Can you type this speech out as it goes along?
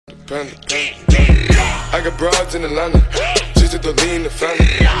I got broads in Atlanta, just to lean the family.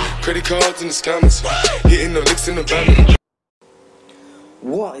 Credit cards in the scammers, hitting the licks in the van.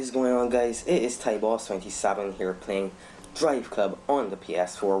 What is going on, guys? It is TyBoss27 here playing Driveclub on the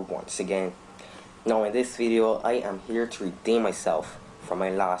PS4 once again. Now in this video, I am here to redeem myself from my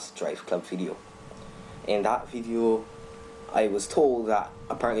last Driveclub video. In that video, I was told that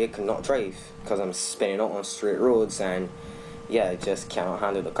apparently I could not drive because I'm spinning out on straight roads and yeah, I just cannot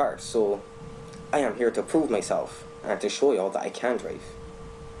handle the car. So I am here to prove myself and to show y'all that I can drive.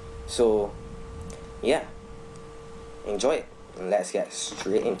 So yeah, enjoy it and let's get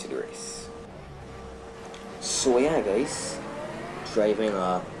straight into the race. So yeah, guys, driving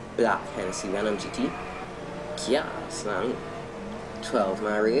a black Hennessey Venom GT. Yeah, it's not me.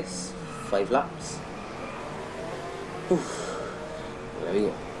 12-man race, 5 laps. Oof. There we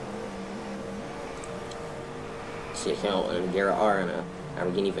go. Checking out a Gear R and a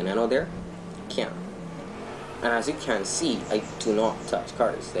Lamborghini Veneno there. Can't. And as you can see, I do not touch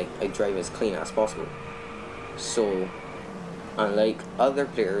cars. Like, I drive as clean as possible. So, unlike other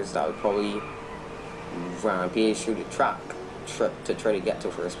players that would probably rampage through the track to try to get to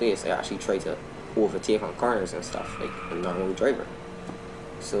first place, I actually try to overtake on corners and stuff like a normal driver.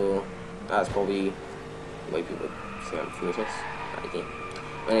 So, that's probably why people say I'm foolishness at the game.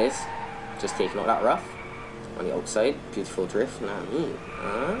 Anyways, just taking out that rough on the outside, beautiful drift. Nah, me.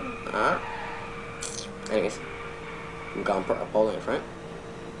 Anyways, I'm gonna put a ball in front,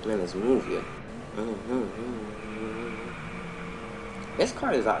 and then let's move here. This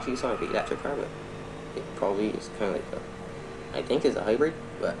car is actually sort of an electric car, but it probably is kind of like a, I think it's a hybrid.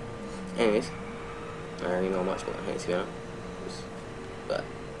 But anyways, I already know much about Hennessey Venom, but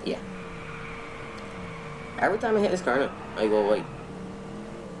yeah. Every time I hit this car now, I go white.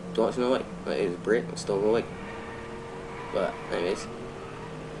 Don't you know white? Like, it's brake and still go white. But anyways,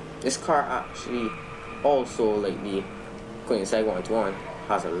 this car actually also, like the Koeniggsegg 121,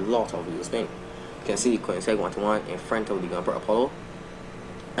 has a lot of wheel spin. You can see Koeniggsegg 121 in front of the Gunpowder Apollo.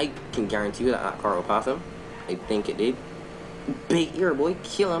 I can guarantee you that that car will pass him. I think it did. Big ear boy,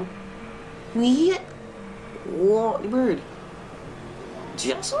 kill him. We hit. What the bird?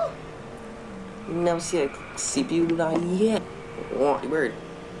 Just one? Never see a CPU do that yet. What the bird?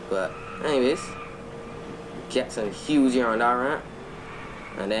 But anyways, get some huge air on that ramp.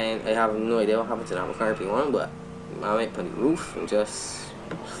 And then I have no idea what happened to that Mclaren P1, but I went on the roof and just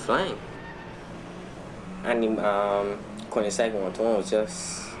flying. And the Koeniggsegg 121 was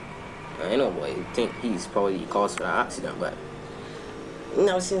just, I know, boy, I think he's probably the cause for that accident, but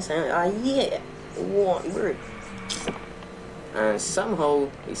no, since yeah, what word? And somehow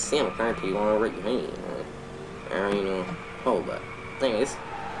they see Mclaren P1 right behind me. I don't even know how, but anyways,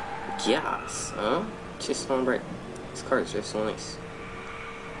 gas, just on break. This car is just so nice.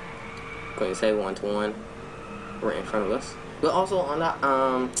 Koeniggsegg 121 right in front of us. But also on that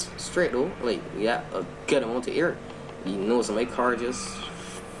straight though, like we got a good amount of air. You notice my car just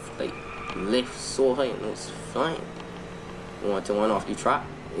like lifts so high and it's flying. 121 off the track.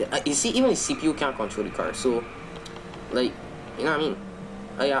 You see, even the CPU can't control the car, so like, you know what I mean?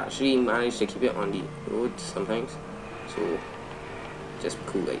 I actually managed to keep it on the road sometimes. So just be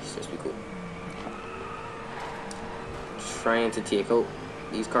cool, guys, just be cool. Trying to take out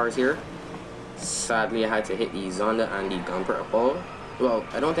these cars here. Sadly, I had to hit the Zonda and the Gunpowder Apollo. Well,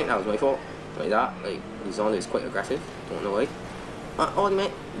 I don't think that was my fault. Like that, like the Zonda is quite aggressive. Don't know why. Ultimate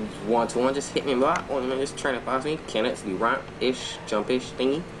 121 just hit me back. Ultimate just trying to pass me. Connects the ramp-ish, jump-ish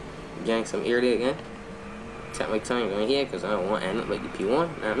thingy. Getting some air there again. Take my time going here because I don't want to end up like the P1. You know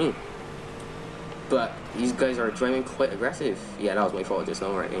what I mean? But these guys are driving quite aggressive. Yeah, that was my fault just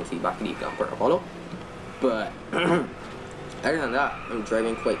now, right into the back of the Gunpowder Apollo. But other than that, I'm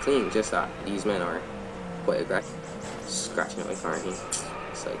driving quite clean, just that these men are quite aggressive. Scratching at my car here.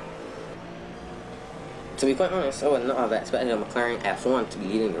 It's like, to be quite honest, I would not have expected a McLaren F1 to be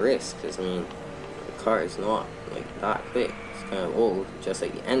leading the race, because I mean, the car is not like that quick. It's kind of old, just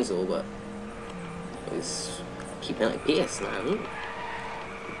like the Enzo, but it's keeping like pace, you know what I mean?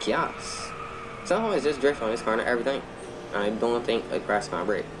 Gas. Somehow it's just drift on this car and everything, and I don't think I pressed my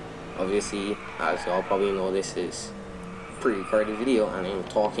brake. Obviously, as y'all probably know, this is pre-recorded video and I'm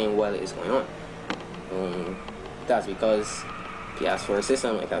talking while it is going on. That's because PS4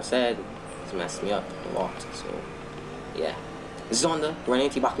 system, like I've said, has messed me up a lot. So yeah, Zonda running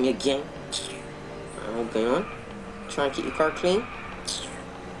into back of me again. What's going on? Trying to keep the car clean.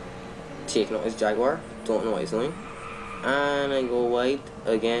 Taking out his Jaguar, don't know what he's doing. And I go wide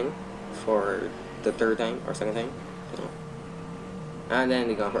again for the third time or second time. And then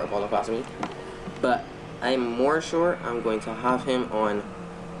they're gonna put Apollo past me. But I'm more sure I'm going to have him on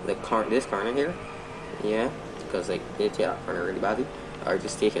this corner here. Yeah, because like they take that corner really badly, or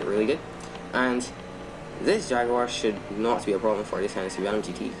just take it really good. And this Jaguar should not be a problem for this Hennessey Venom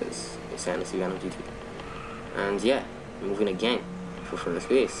GT, because it's Hennessey Venom GT. And yeah, moving again for first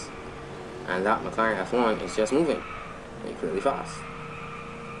base. And that McLaren F1 is just moving like really fast.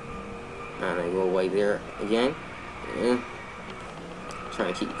 And I go wide there again. Yeah.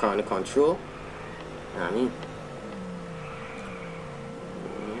 Trying to keep the car under control. You know what I mean?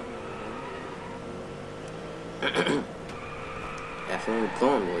 F1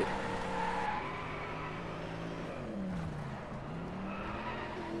 going, boy.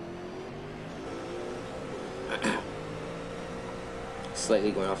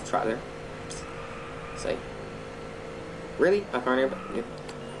 Slightly going off the track there. It's like, really? A corner? Yeah.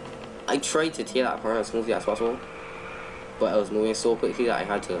 I tried to take that corner as smoothly as possible, but I was moving so quickly that I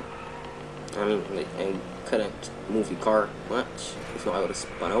had to. I mean, like, I couldn't move the car much. If not, I would have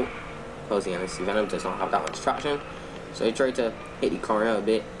spun out. Because the Hennessey Venom does not have that much traction. So I tried to hit the corner a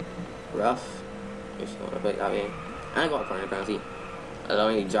bit rough, if you want to put it that way. And I got a corner penalty,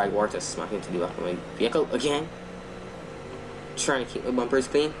 allowing the Jaguar to smack into the back of my vehicle again. Trying to keep my bumpers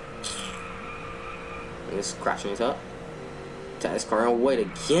clean. And just crashing it up. Tap this car on wide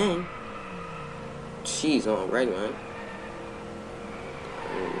again. Jeez, alright, man.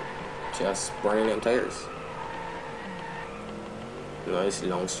 And just burning them tires. Nice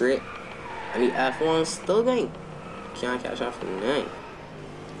long straight. And the F1's still going. Can't catch up from 9.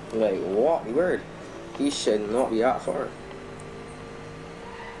 Like, what the word? He should not be that far.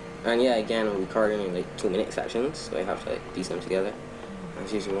 And yeah, again, I'm recording in like 2-minute sections, so I have to like piece them together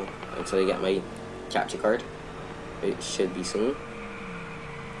as usual until I get my capture card. It should be soon.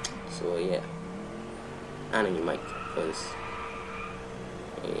 So yeah, and a new mic, because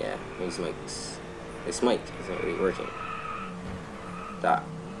yeah, this mic isn't really working. That,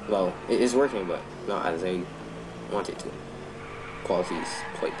 well, it is working, but not as I want it to. Quality is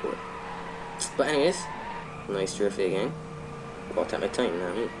quite poor. But anyways, nice drift again. Got to take my time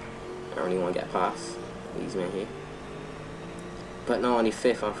now. I don't really want to get past these men here. But now on the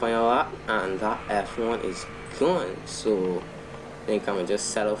 5th and final lap, and that F1 is gone. So I think I'm gonna just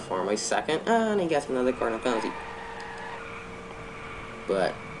settle for my 2nd, and I get another corner penalty.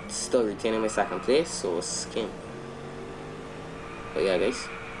 But still retaining my 2nd place, so skim. But yeah, guys,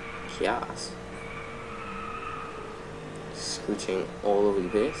 chaos. Scooching all over the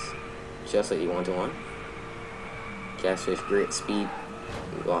place, just like you want to one. Guess with great speed,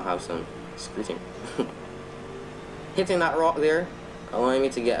 we'll have some scooching. Hitting that rock there, allowing me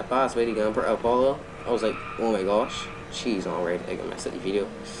to get a pass by the Gunper Apollo. I was like, oh my gosh, she's alright, I can mess up the video.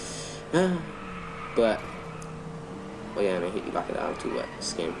 But oh yeah, and I hit the back of that too wet,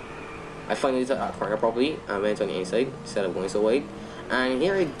 skim. I finally took that corner properly and went on the inside instead of going so wide. And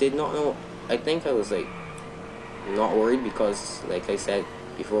here I did not know, I think I was like not worried because like I said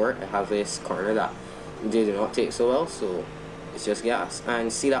before, I have this corner that did not take so well, so it's just gas.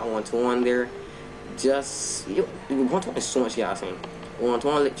 And see that 1-to-1 there, just 1-to-1 is so much gas, man.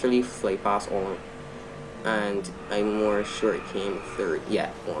 1-to-1 literally fly past all, and I'm more sure it came 3rd.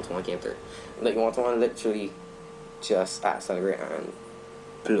 Yeah, 1-to-1 came 3rd. Like 1-to-1 literally just accelerate and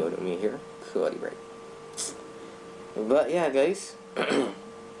blew at me here. Cody break. But yeah, guys,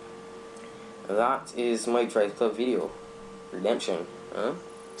 that is my Driveclub video. Redemption,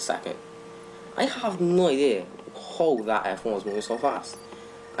 2nd. I have no idea how that F1 was moving so fast.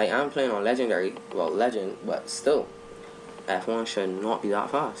 I am playing on legendary, well, legend, but still, F1 should not be that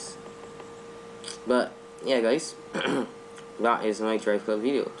fast. But yeah, guys, that is my Driveclub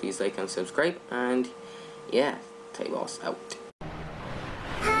video. Please like and subscribe, and yeah, T-Boss out.